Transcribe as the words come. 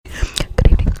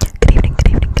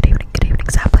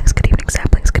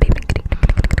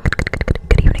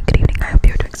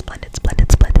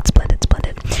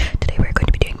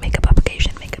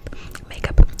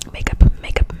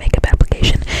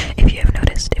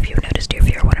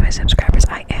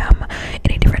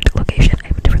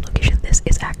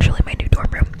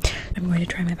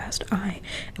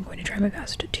time I've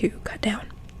asked to cut down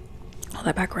all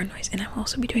that background noise, and I'll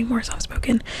also be doing more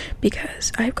soft-spoken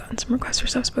because I've gotten some requests for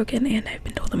soft-spoken and I've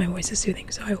been told that my voice is soothing,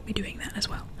 so I will be doing that as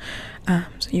well.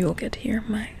 So you will get to hear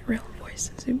my real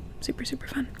voice. Super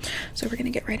fun. So we're gonna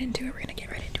get right into it. I'm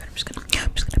just gonna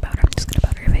powder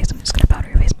your face. I'm just gonna powder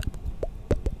your face.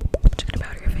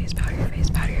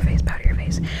 Powder your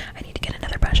face. I need to get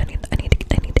another brush. I need to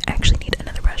actually need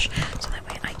another brush so that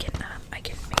way I can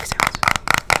make sounds.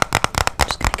 I'm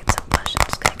just gonna get some blush.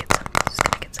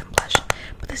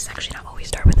 But this is actually not what we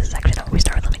start with. Let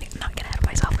me not get ahead of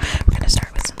myself. We're gonna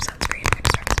start with some sunscreen.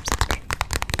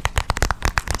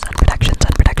 Sun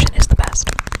protection is the best.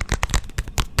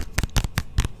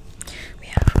 We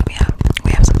have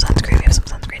some sunscreen. So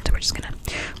we're just gonna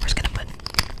put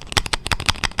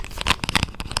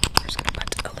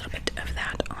a little bit of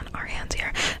that on our hands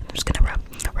here. I'm just gonna rub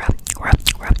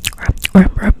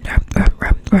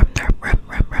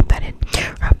that in.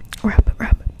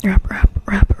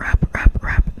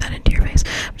 Rub that into your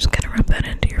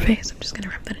face. I'm just gonna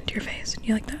rub that into your face.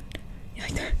 You like that?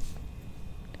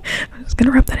 I'm just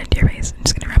gonna rub that into your face.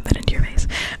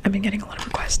 I've been getting a lot of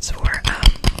requests for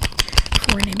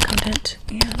name content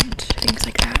and things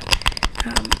like that.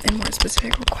 And more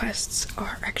specific requests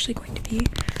are actually going to be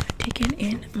taken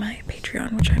in my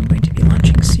Patreon, which I'm going to be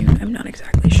launching soon. I'm not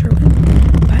exactly sure when,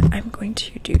 but I'm going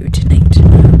to do tonight.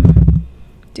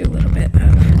 Do a little bit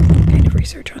of kind of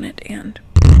research on it and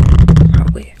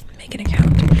probably make an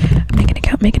account.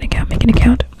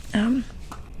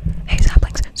 Hey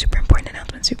saplings, super important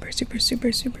announcement, super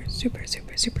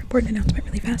important announcement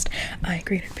really fast. I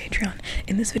created a Patreon.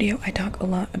 In this video, I talk a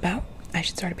lot about I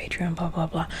should start a Patreon, blah blah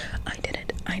blah. I did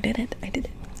it.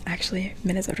 Actually,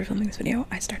 minutes after filming this video,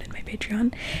 I started my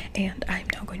Patreon, and I'm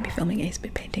now going to be filming a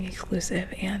spit painting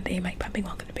exclusive and a mic pumping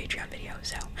welcome to Patreon video.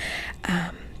 So,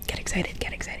 get excited.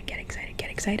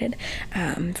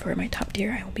 For my top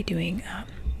tier, I will be doing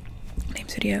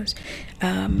names videos.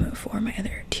 For my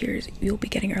other tiers, you'll be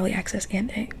getting early access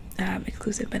and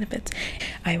exclusive benefits.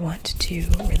 I want to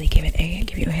really give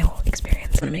you a whole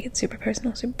experience. I want to make it super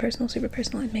personal,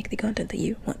 and make the content that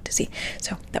you want to see.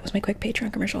 So that was my quick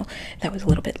Patreon commercial. That was a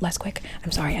little bit less quick.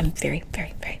 I'm sorry. I'm very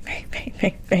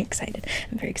excited.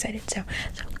 I'm very excited. So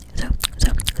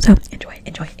enjoy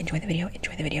the video.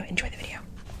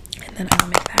 And then I will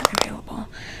make that available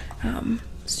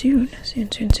soon, so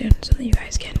that you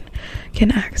guys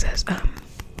can access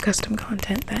custom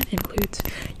content that includes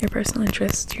your personal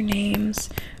interests, your names.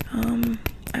 I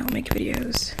will make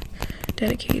videos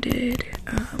dedicated,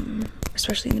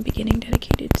 especially in the beginning,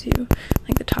 dedicated to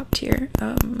like the top tier.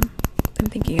 I'm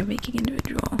thinking of making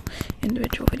individual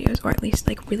videos, or at least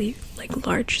like really like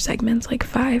large segments, like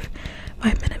five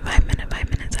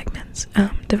minute segments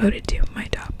devoted to my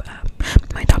top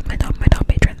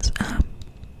patrons.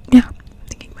 Yeah, I'm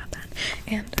thinking about that.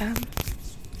 And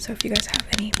so if you guys have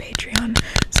any Patreon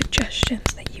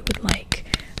suggestions that you would like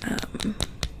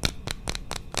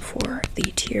for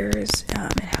the tiers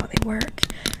and how they work,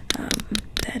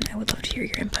 then I would love to hear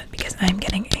your input, because I'm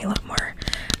getting a lot more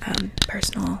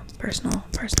personal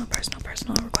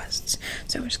requests.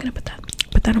 So I'm just gonna put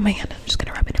that on my hand. I'm just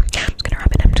gonna rub it in.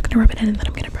 And then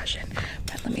I'm gonna brush it.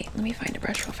 But let me find a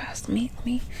brush real fast. Let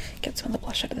me get some of the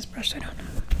blush out of this brush. I'm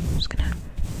just gonna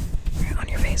on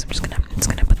your face. I'm just gonna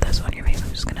put this on your face. I'm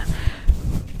just gonna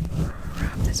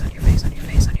rub this on your face.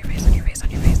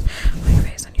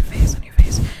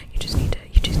 You just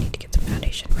need to get some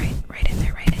foundation right in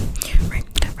there, right in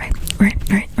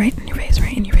your face,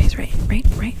 right in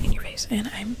your face.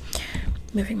 And I'm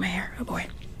moving my hair. Oh boy.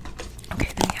 Okay,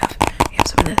 then we have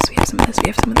some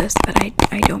of this that I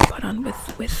don't put on with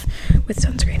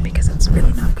sunscreen, because it's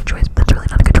really not a good choice.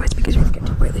 Because you're gonna get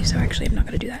too oily. So actually, I'm not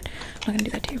gonna do that. I'm not gonna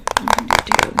do that to you. I'm gonna do it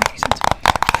to you. Makes sense.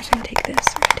 We're just gonna take this.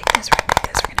 We're gonna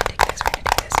take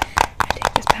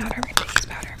this powder. We're gonna take this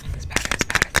powder.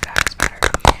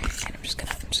 And I'm just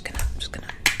gonna.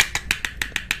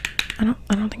 I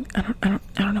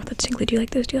don't know if that's tingly. Do you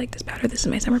like this? Do you like this powder? This is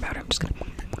my summer powder. It's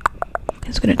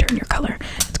gonna turn your color.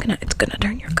 It's gonna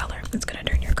turn your color.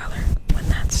 When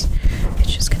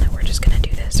we're just gonna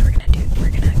do this. We're gonna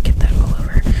get that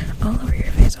all over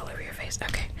your face.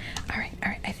 Okay. All right.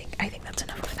 I think that's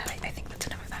enough of that.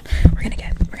 We're gonna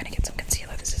get some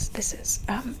concealer. This is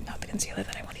not the concealer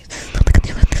that I want to use. Not the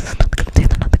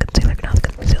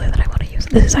concealer that I want to use.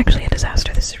 This is actually a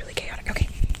disaster. This is really chaotic. Okay.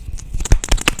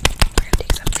 We're gonna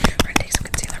take some concealer. We're gonna take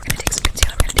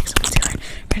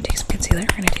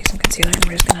some concealer, and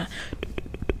we're just gonna.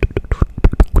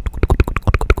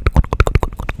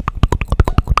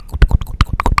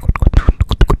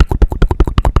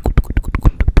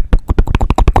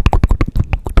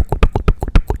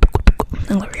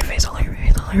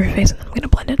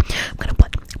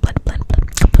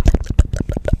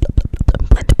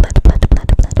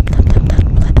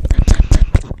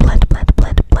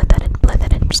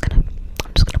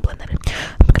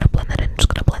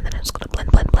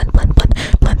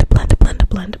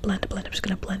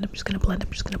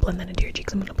 blend that into your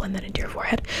cheeks. I'm gonna blend that into your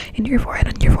forehead, on your forehead,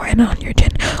 on your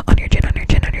chin, on your chin, on your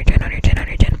chin, on your chin, on your chin, on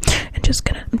your chin. And I'm just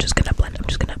gonna blend. I'm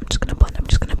just gonna blend. I'm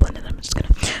just gonna blend it. I'm just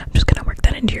gonna work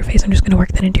that into your face. I'm just gonna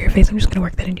work that into your face. I'm just gonna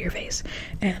work that into your face.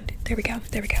 And there we go.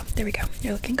 There we go. There we go.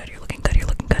 You're looking good. You're looking good. You're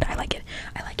looking good. I like it.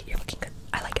 I like it. You're looking good.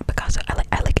 I like it, Picasso. I like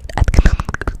it. I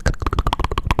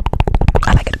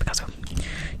like it, Picasso.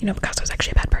 You know, Picasso's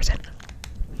actually a bad person.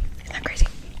 Isn't that crazy?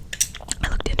 I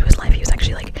looked into his life. He was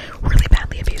actually like really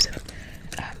badly abusive.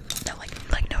 No,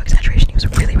 like no exaggeration. He was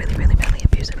really badly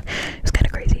abusive. It was kind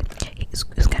of crazy. It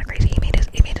was kind of crazy. He made his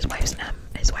wife's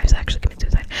actually commit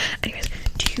suicide. Anyways,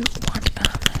 do you want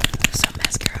some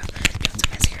mascara? Do you want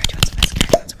some mascara? Do you want some mascara?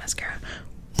 Do you want some mascara?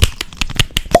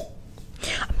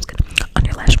 I'm just gonna on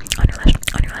your lash, and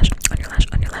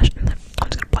then I'm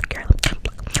just gonna pluck your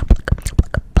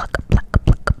pluck.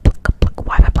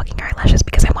 Why am I plucking your eyelashes?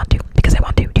 Because I want to. Do you have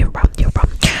a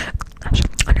problem? Lash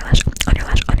on your lash, on your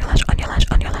lash, on your lash, on your lash,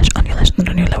 on your lash, on your lash, and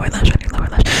on your lower lash, on your lower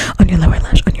lash, on your lower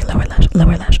lash, on your lower lash,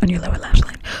 lower lash, on your lower lash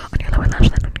line, on your lower lash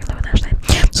line, on your lower lash line.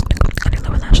 Just gonna go on your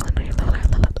lower lash line, on your lower lash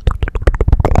line,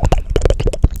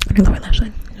 on your lower lash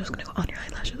line. I'm just gonna go on your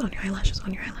eyelashes, on your eyelashes,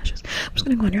 on your eyelashes. I'm just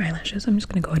gonna go on your eyelashes. I'm just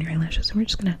gonna go on your eyelashes, and we're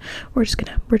just gonna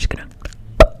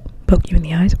poke you in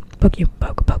the eyes. Poke you,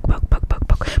 poke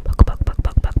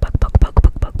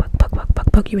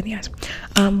you in the eyes.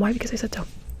 Why? Because I said so.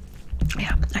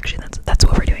 Yeah, actually, that's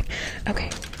what we're doing. Okay.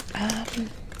 I'm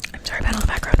sorry about all the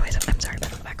background noise.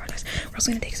 We're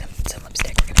also gonna take some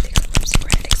lipstick. We're gonna take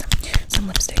some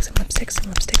lipstick,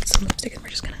 and we're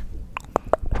just gonna.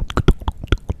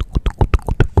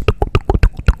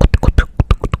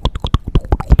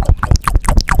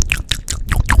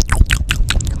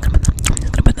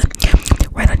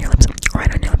 Right on your lips.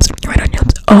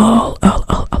 All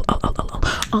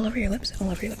over your lips.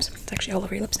 It's actually all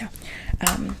over your lips now.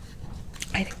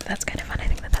 I think that's kind of fun. I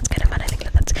think that's kind of fun.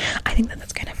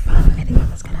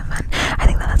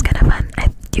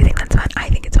 Do you think that's fun? I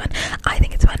think it's fun. I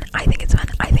think it's really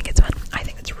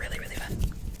fun.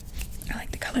 I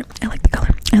like the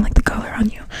color on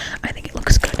you. I think it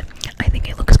looks good.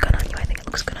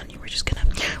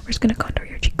 We're just gonna contour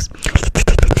your cheeks.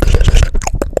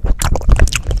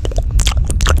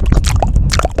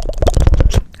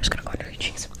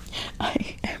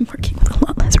 I am working with a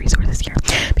lot less resources here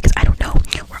because I don't know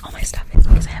where all my stuff is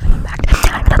because I haven't unpacked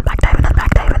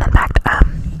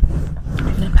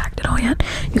it all yet.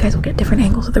 You guys will get different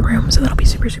angles of the room, so that'll be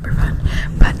super fun.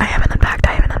 But I haven't unpacked.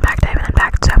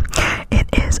 So it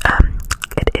is.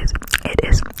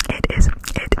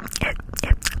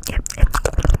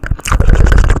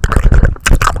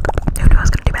 Who knows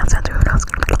gonna do mouth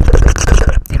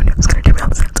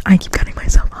sounds? I keep cutting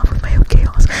myself off with my own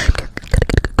chaos.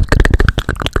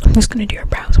 I'm just gonna do your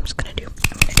brows. I'm gonna do your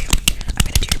brows.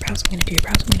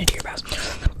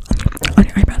 On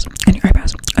your eyebrows.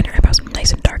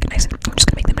 Nice and dark. I'm just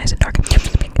gonna make them nice and dark. On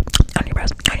your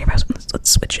brows. Let's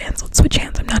switch hands.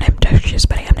 I'm not ambitious,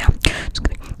 but I am now.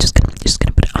 Just gonna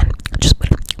put it on.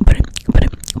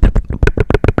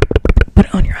 Put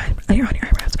it on your eyebrows. On your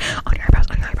eyebrows.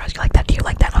 You like that? Do you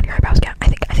like that on your eyebrows? Yeah, I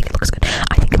think it looks good.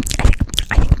 I think it looks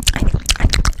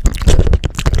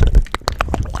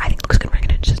good. We're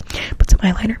gonna just put some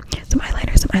eyeliner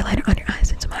on your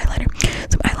eyes, and some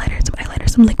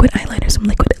liquid eyeliner,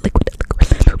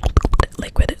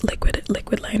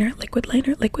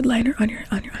 liquid liner on your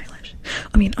eyelash.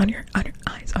 I mean on your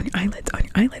eyes, on your eyelids. I'm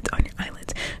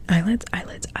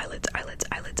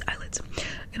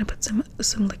gonna put some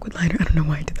liquid liner. I don't know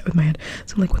why I did that with my head.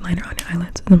 Some liquid liner on your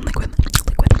eyelids. Some liquid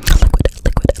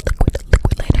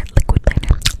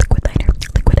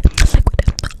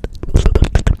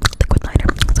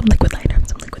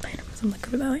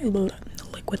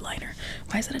liner.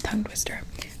 Why is that a tongue twister?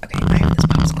 Okay, I have this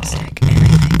popsicle stick, and I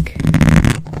think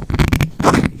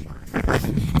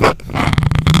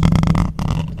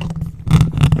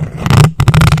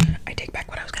I take back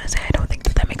what I was gonna say. I don't think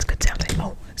that makes good sounds.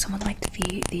 Oh, someone liked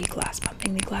the glass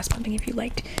pumping. If you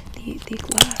liked the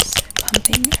glass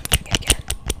pumping, I'm doing it again.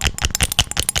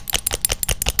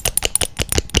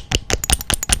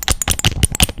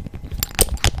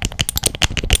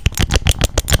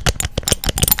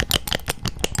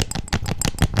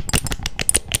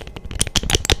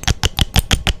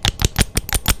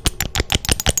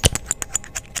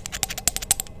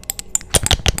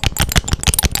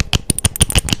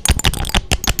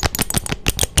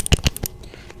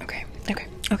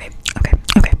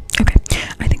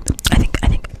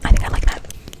 I like that.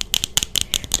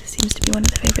 This seems to be one of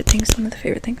the favorite things. I'm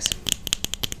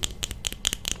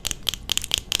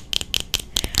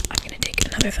gonna take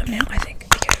another thumbnail, I think,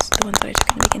 because the ones that I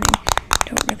took in the beginning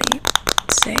don't really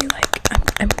say like I'm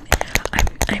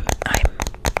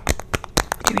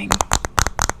doing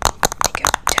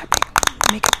makeup tapping,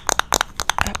 makeup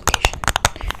application.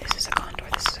 This is a contour.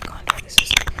 This is a contour. This is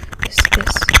this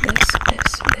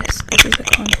is a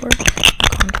contour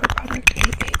product.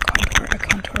 A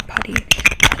contour putty.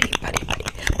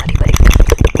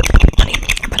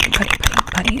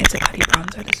 It's a putty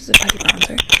bronzer. This is a putty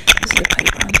bronzer. And so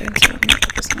I'm gonna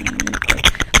put this on.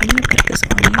 I'm gonna put this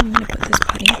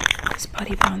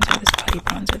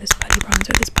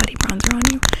putty bronzer on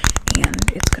you,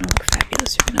 and it's gonna look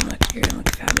fabulous. You're gonna look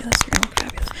fabulous.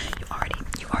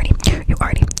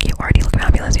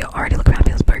 You already look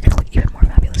fabulous. But you're gonna look even more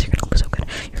fabulous. You're gonna look so good.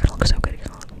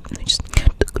 Let me just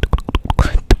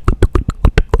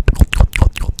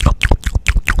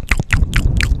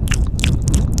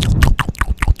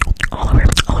all over your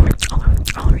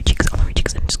cheeks.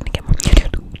 I'm just gonna get more.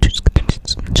 Just gonna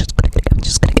get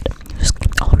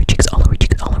all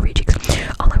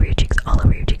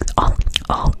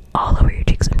over your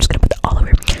cheeks. I'm just gonna put all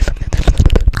over.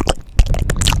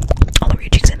 All over your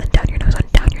cheeks, and then down your nose,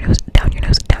 down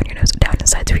the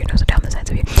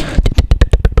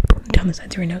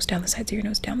sides of your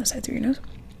nose, down the sides of your nose.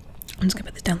 I'm just gonna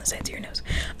put this down the sides of your nose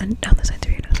and down the sides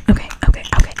of your nose. Okay.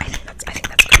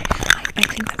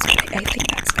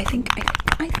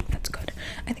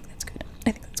 I think that's good.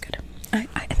 I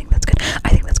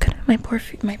think that's good. My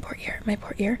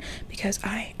poor ear, because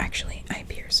I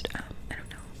pierced. I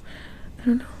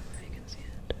don't know if you can see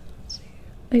it. Let's see.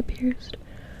 I pierced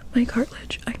my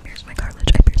cartilage. I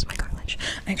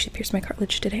actually pierced my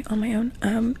cartilage today on my own.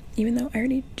 Even though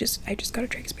I just got a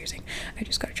tragus piercing.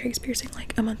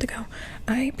 Like a month ago.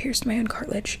 I pierced my own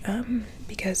cartilage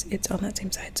because it's on that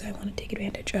same side, so I want to take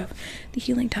advantage of the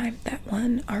healing time that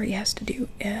one already has to do,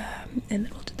 and then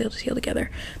they'll just heal together.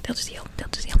 They'll heal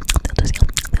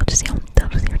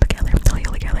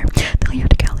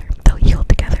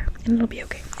together, and it'll be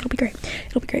okay. It'll be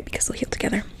great because they'll heal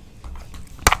together.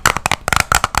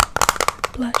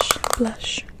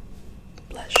 Blush.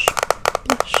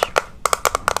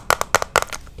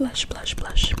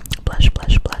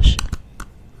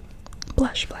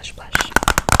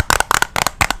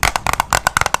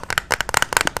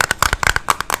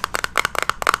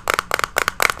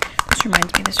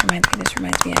 This reminds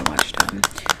me. I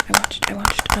watched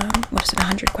what is it,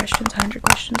 100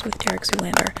 questions with Derek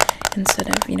Zoolander instead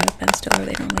of, Ben Stiller.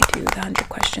 They normally do the 100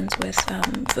 questions with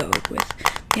Vogue with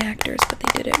the actors, but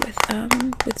they did it with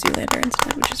Zoolander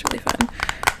instead, which is really fun.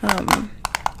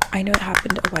 I know it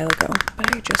happened a while ago,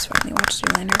 but I just finally watched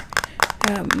Zoolander.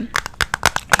 It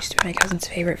used to be my cousin's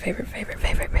favorite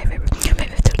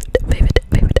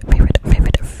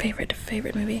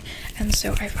movie, and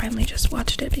so I finally just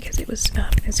watched it because it's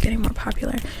getting more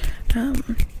popular.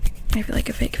 I feel like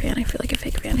a fake fan,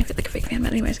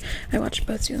 but anyways, I watched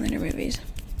both Zoolander movies,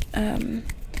 and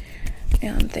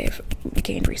they've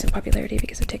gained recent popularity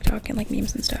because of TikTok and like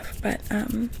memes and stuff, but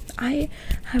I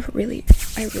really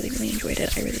enjoyed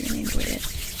it.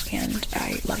 And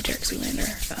I love Derek Zoolander.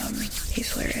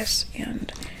 He's hilarious,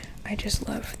 and I just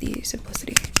love the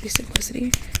simplicity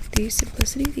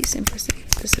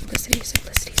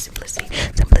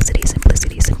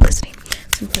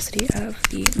of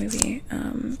the movie,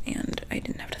 and I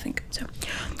didn't have to think. So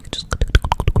just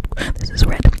this is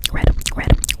red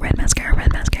mascara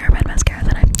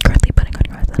that I'm currently putting on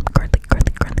your eyes. I'm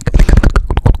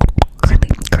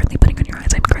currently putting on your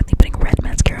eyes. I'm currently putting red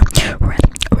mascara.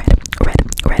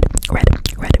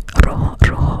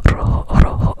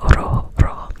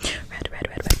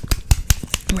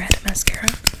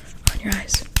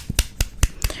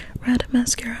 Red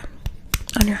mascara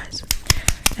on your eyes.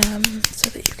 So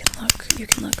that you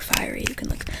can look fiery, you can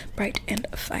look bright and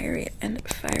fiery.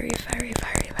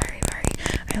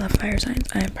 I love fire signs.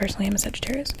 I personally am a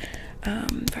Sagittarius.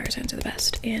 Fire signs are the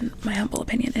best, in my humble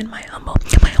opinion.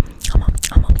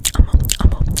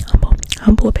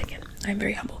 Humble opinion. I'm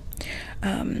very humble.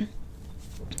 I'm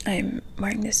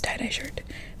wearing this tie-dye shirt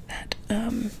that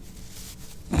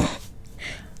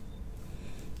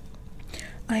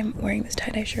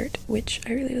which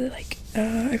I really like.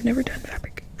 I've never done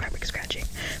fabric scratching.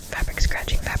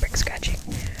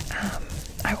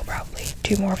 I will probably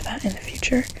do more of that in the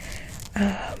future.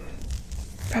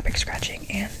 Fabric scratching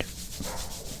and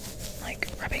like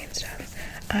rubbing and stuff.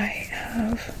 I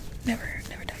have never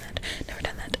done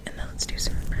that. And then let's do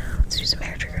some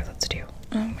hair triggers.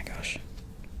 Oh my gosh.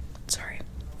 Sorry.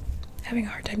 Having a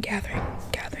hard time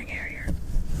gathering hair here.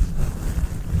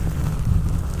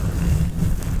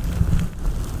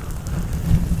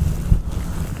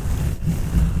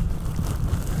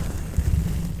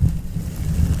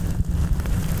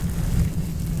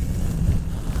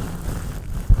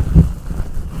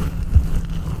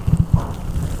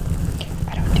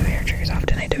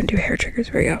 do hair triggers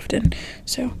very often,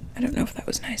 so I don't know if that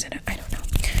was nice. I don't know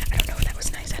if that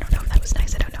was nice. I don't know if that was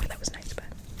nice. I don't know if that was nice, but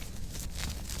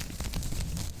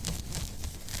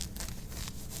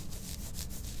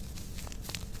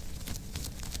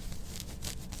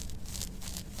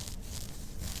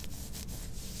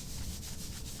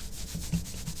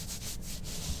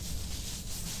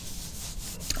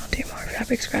I'll do more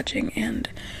fabric scratching and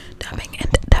tapping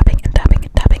and tapping and tapping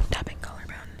and tapping, tapping,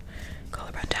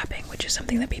 collarbone tapping, which is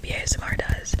something that BBASMR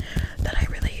does that I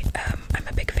really I'm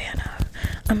a big fan of.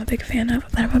 I'm a big fan of.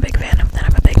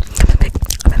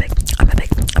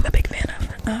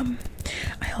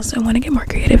 I also want to get more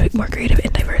creative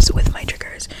and diverse with my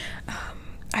triggers.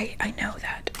 I know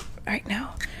that right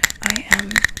now I'm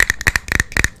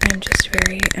just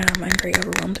very I'm very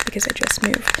overwhelmed because I just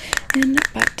moved in,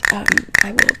 but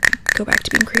I will go back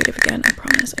to being creative again. I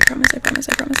promise.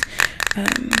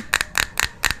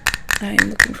 I'm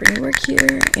looking for new work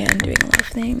here and doing a lot of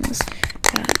things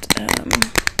that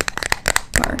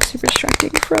are super distracting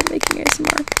from making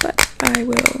ASMR, but I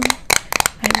will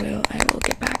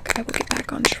get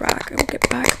back on track. I will get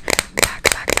back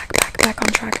on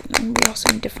track. And we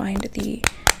also need to find the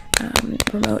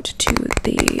remote to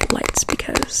the lights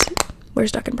because we're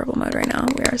stuck in purple mode right now.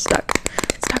 We are stuck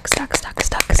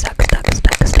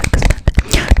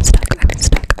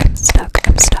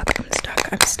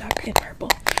in purple.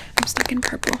 I'm stuck in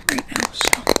purple right now,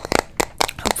 so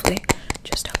hopefully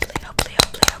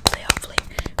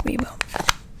we will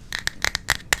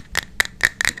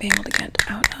be able to get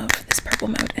out of this purple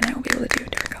mode and I will be able to do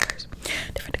different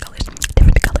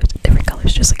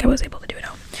colors, just like I was able to do it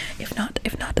home. If not,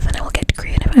 then I will get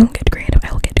creative. I will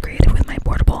get creative with my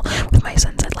portable, with my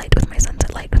sunset lamp,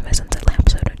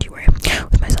 so don't you worry.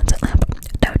 With my sunset lamp,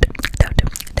 don't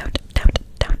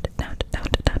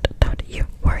you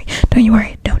worry. Don't you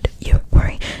worry. Don't you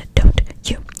worry. Don't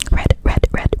you. Red, blue,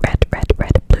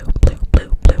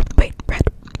 wait, red.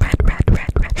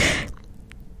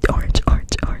 Orange,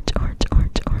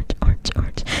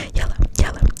 yellow,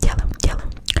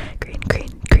 green, blue,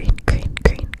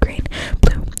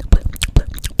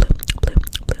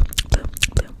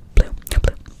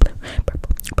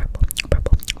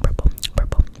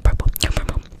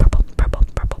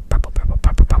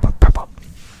 purple.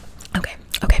 Okay.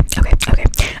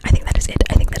 I think that is it.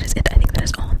 I think that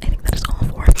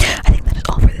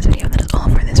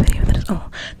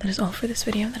is all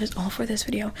for this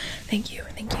video.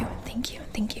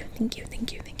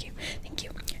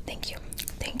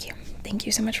 Thank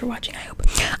you so much for watching. I hope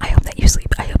that you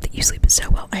sleep. I hope that you sleep so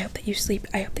well.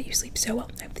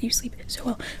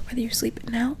 Whether you sleep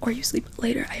now or you sleep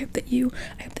later. I hope that you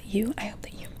sleep so well. I hope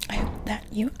that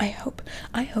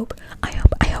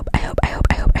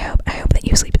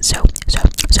you sleep so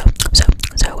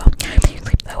well.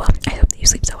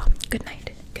 Good night.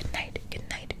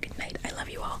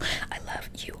 I love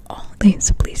you all.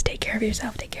 Please take care of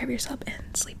yourself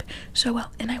and sleep so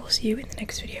well. And I will see you in the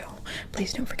next video.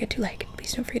 Please don't forget to like,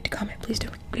 please don't forget to comment, please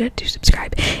don't forget to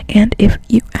subscribe. And if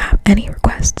you have any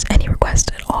requests at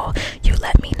all, you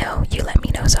let me know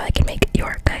so I can make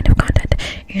your kind of content.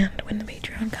 And when the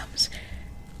Patreon comes,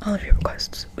 all of your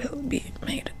requests will be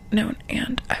made known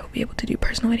and I will be able to do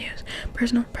personal videos.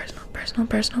 Personal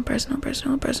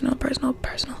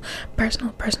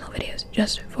videos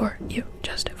just for you.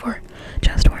 Just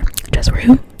for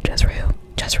who?